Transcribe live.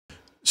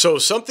So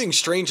something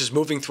strange is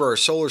moving through our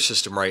solar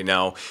system right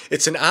now.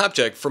 It's an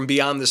object from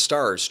beyond the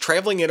stars,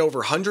 traveling at over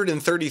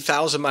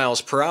 130,000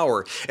 miles per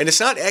hour, and it's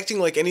not acting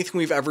like anything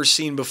we've ever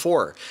seen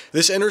before.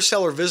 This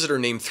interstellar visitor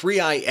named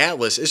 3I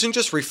Atlas isn't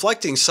just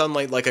reflecting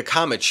sunlight like a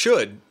comet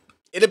should.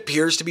 It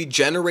appears to be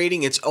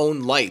generating its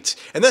own light.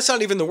 And that's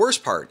not even the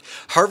worst part.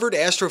 Harvard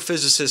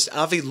astrophysicist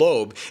Avi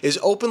Loeb is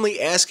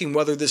openly asking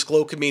whether this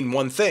glow could mean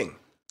one thing.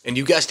 And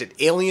you guessed it,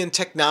 alien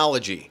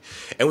technology.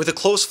 And with a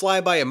close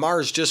flyby of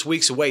Mars just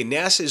weeks away,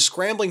 NASA is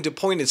scrambling to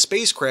point its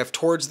spacecraft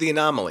towards the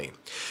anomaly.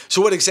 So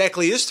what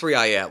exactly is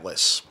 3I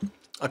Atlas?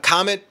 A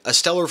comet, a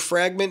stellar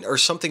fragment, or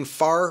something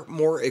far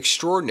more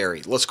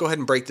extraordinary? Let's go ahead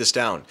and break this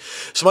down.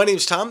 So my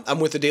name's Tom.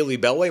 I'm with the Daily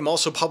Beltway. I'm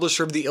also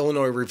publisher of the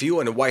Illinois Review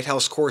and a White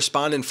House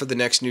correspondent for the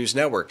Next News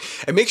Network.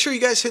 And make sure you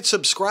guys hit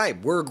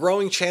subscribe. We're a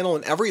growing channel,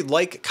 and every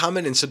like,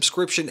 comment, and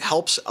subscription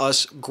helps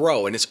us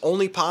grow, and it's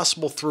only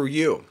possible through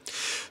you.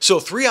 So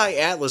 3I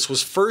Atlas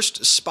was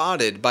first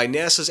spotted by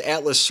NASA's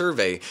Atlas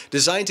survey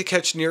designed to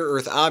catch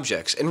near-Earth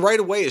objects, and right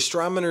away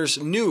astronomers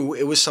knew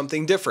it was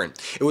something different.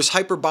 It was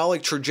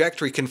hyperbolic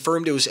trajectory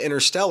confirmed it was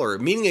interstellar,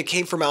 meaning it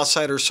came from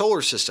outside our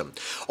solar system.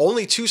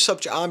 Only two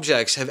such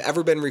objects have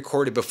ever been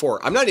recorded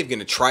before. I'm not even going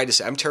to try to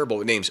say, I'm terrible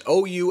with names.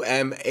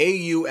 Oumuamua,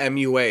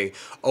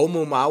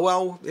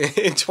 Oumuamua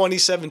in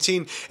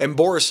 2017, and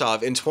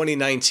Borisov in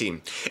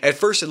 2019. At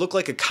first it looked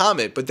like a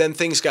comet, but then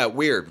things got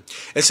weird.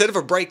 Instead of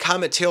a bright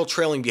comet tail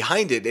trailing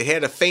behind it, it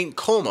had a faint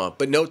coma,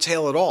 but no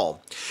tail at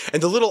all.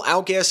 And the little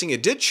outgassing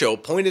it did show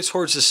pointed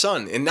towards the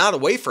sun and not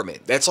away from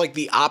it. That's like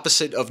the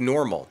opposite of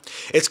normal.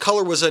 Its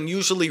color was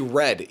unusually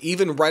red,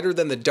 even redder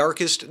than the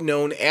darkest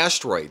known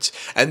asteroids.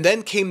 And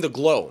then came the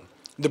glow.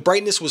 The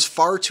brightness was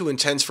far too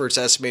intense for its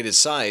estimated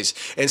size,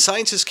 and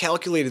scientists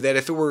calculated that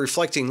if it were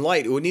reflecting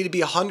light, it would need to be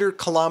 100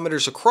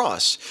 kilometers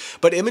across.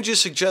 But images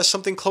suggest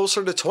something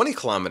closer to 20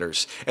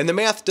 kilometers, and the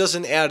math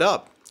doesn't add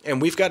up.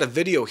 And we've got a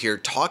video here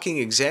talking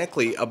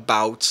exactly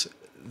about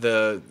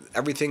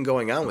everything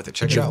going on with it.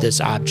 Check it out.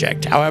 This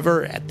object.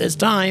 However, at this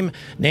time,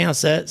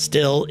 NASA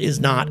still is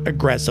not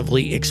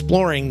aggressively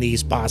exploring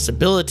these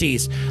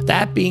possibilities.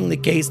 That being the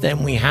case,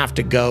 then we have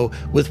to go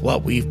with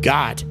what we've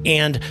got.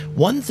 And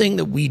one thing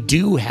that we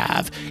do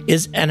have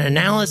is an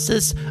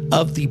analysis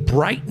of the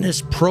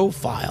brightness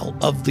profile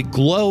of the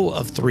glow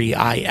of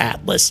 3I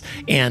Atlas.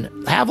 And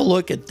have a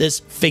look at this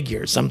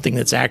figure, something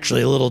that's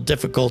actually a little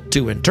difficult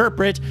to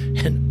interpret,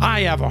 and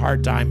I have a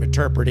hard time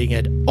interpreting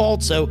it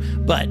also.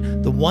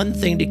 But the one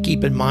thing to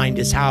keep in mind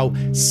is how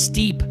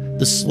steep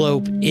the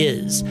slope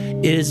is.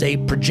 It is a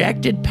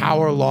projected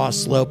power law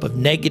slope of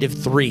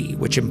 -3,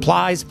 which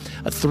implies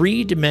a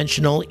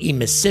three-dimensional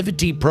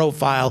emissivity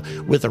profile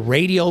with a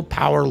radial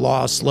power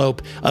law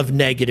slope of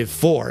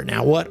 -4.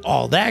 Now, what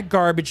all that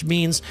garbage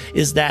means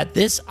is that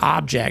this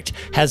object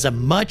has a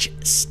much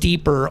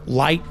steeper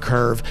light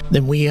curve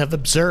than we have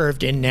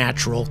observed in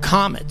natural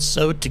comets.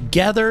 So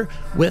together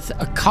with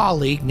a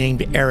colleague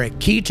named Eric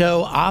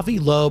Quito, Avi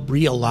Loeb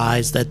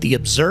realized that the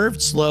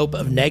observed slope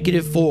of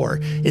 -4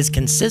 is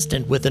consistent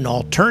with an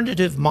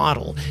alternative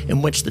model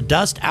in which the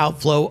dust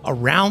outflow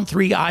around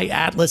 3I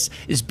Atlas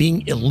is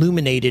being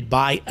illuminated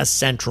by a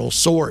central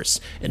source.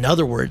 In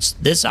other words,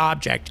 this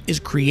object is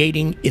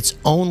creating its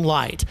own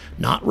light,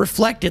 not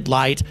reflected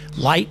light,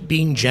 light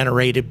being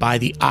generated by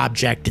the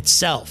object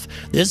itself.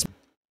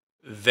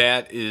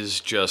 That is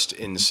just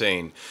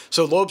insane.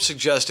 So Loeb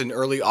suggests in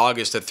early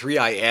August that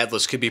 3I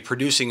Atlas could be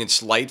producing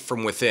its light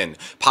from within,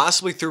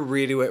 possibly through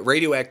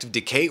radioactive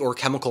decay or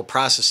chemical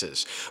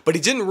processes. But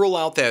he didn't rule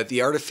out that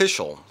the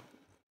artificial,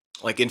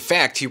 in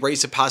fact, he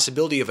raised the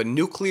possibility of a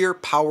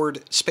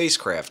nuclear-powered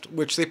spacecraft,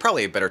 which they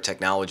probably have better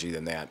technology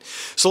than that.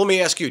 So let me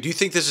ask you, do you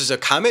think this is a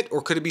comet,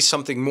 or could it be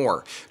something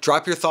more?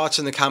 Drop your thoughts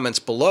in the comments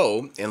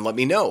below, and let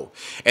me know.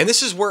 And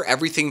this is where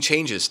everything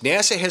changes.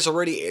 NASA has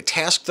already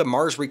tasked the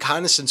Mars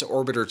Reconnaissance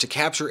Orbiter to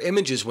capture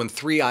images when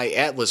 3I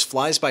Atlas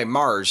flies by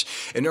Mars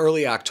in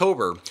early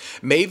October.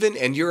 MAVEN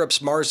and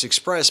Europe's Mars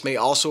Express may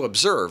also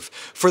observe.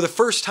 For the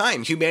first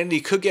time, humanity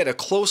could get a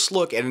close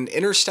look at an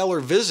interstellar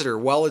visitor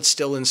while it's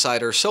still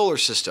inside our solar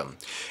system.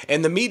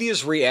 And the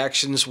media's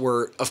reactions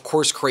were, of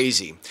course,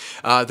 crazy.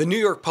 The New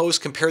York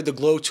Post compared the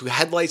glow to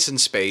headlights in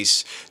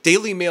space.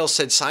 Daily Mail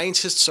said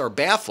scientists are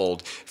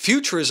baffled.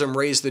 Futurism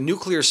raised the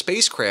nuclear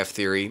spacecraft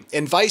theory.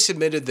 And Vice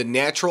admitted the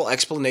natural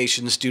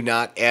explanations do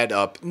not add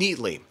up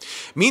neatly.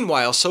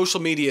 Meanwhile, social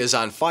media is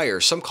on fire.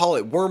 Some call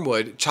it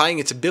wormwood, trying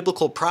it's a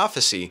biblical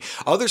prophecy.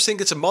 Others think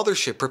it's a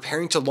mothership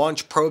preparing to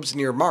launch probes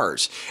near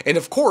Mars. And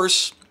of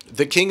course,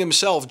 the king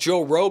himself,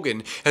 Joe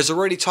Rogan, has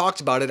already talked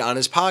about it on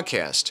his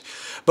podcast.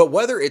 But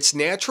whether it's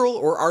natural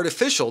or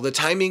artificial, the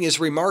timing is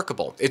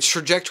remarkable. Its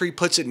trajectory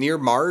puts it near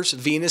Mars,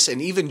 Venus,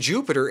 and even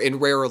Jupiter in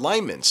rare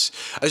alignments.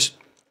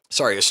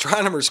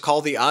 Astronomers call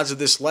the odds of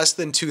this less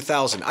than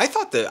 2,000. I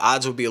thought the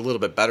odds would be a little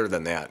bit better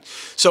than that.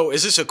 So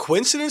is this a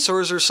coincidence,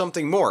 or is there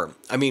something more?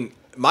 I mean,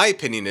 my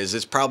opinion is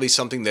it's probably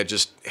something that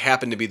just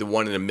happened to be the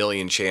 1 in a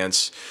million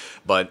chance,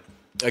 but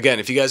again,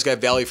 if you guys got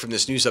value from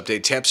this news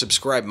update, tap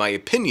subscribe. My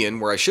opinion,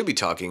 where I should be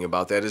talking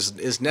about that,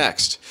 is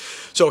next.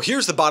 So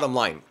here's the bottom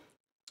line.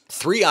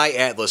 3I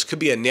Atlas could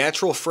be a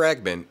natural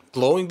fragment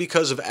glowing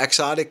because of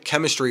exotic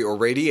chemistry or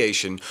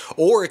radiation,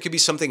 or it could be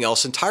something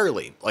else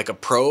entirely, like a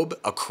probe,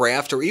 a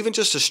craft, or even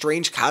just a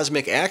strange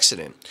cosmic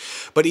accident.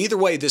 But either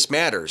way, this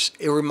matters.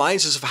 It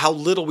reminds us of how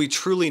little we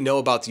truly know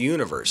about the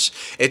universe.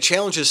 It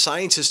challenges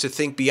scientists to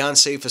think beyond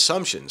safe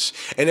assumptions,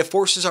 and it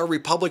forces our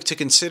republic to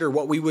consider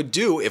what we would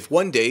do if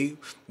one day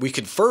we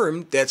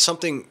confirmed that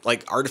something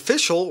like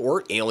artificial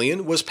or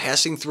alien was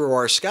passing through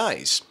our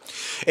skies.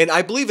 And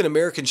I believe in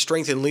American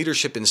strength and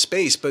leadership in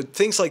space, but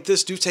things like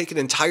this do take an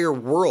entire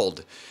world,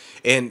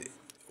 and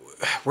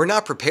we're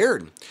not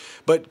prepared.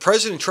 But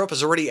President Trump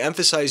has already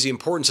emphasized the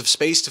importance of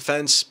space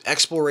defense,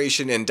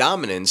 exploration, and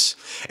dominance,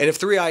 and if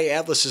 3I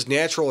Atlas's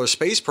natural or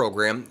space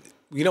program,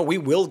 we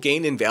will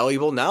gain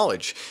invaluable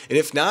knowledge. And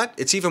if not,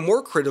 it's even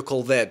more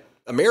critical that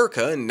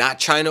America, and not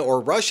China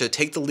or Russia,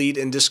 take the lead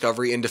in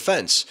discovery and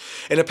defense.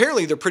 And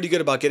apparently they're pretty good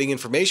about getting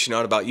information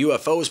out about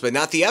UFOs, but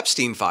not the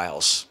Epstein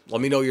files. Let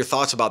me know your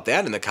thoughts about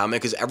that in the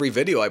comment, because every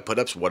video I put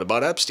up is what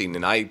about Epstein,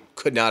 and I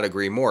could not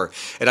agree more.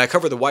 And I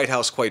cover the White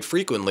House quite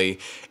frequently,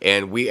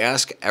 and we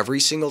ask every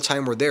single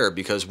time we're there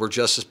because we're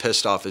just as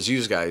pissed off as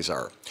you guys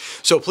are.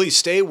 So please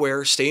stay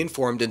aware, stay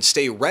informed, and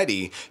stay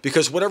ready,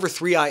 because whatever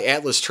 3I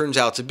Atlas turns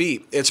out to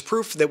be, it's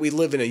proof that we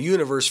live in a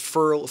universe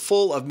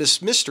full of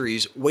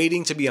mysteries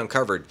waiting to be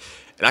uncovered.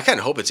 And I kind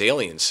of hope it's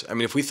aliens. I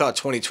mean, if we thought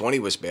 2020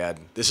 was bad,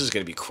 this is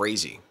going to be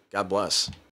crazy. God bless.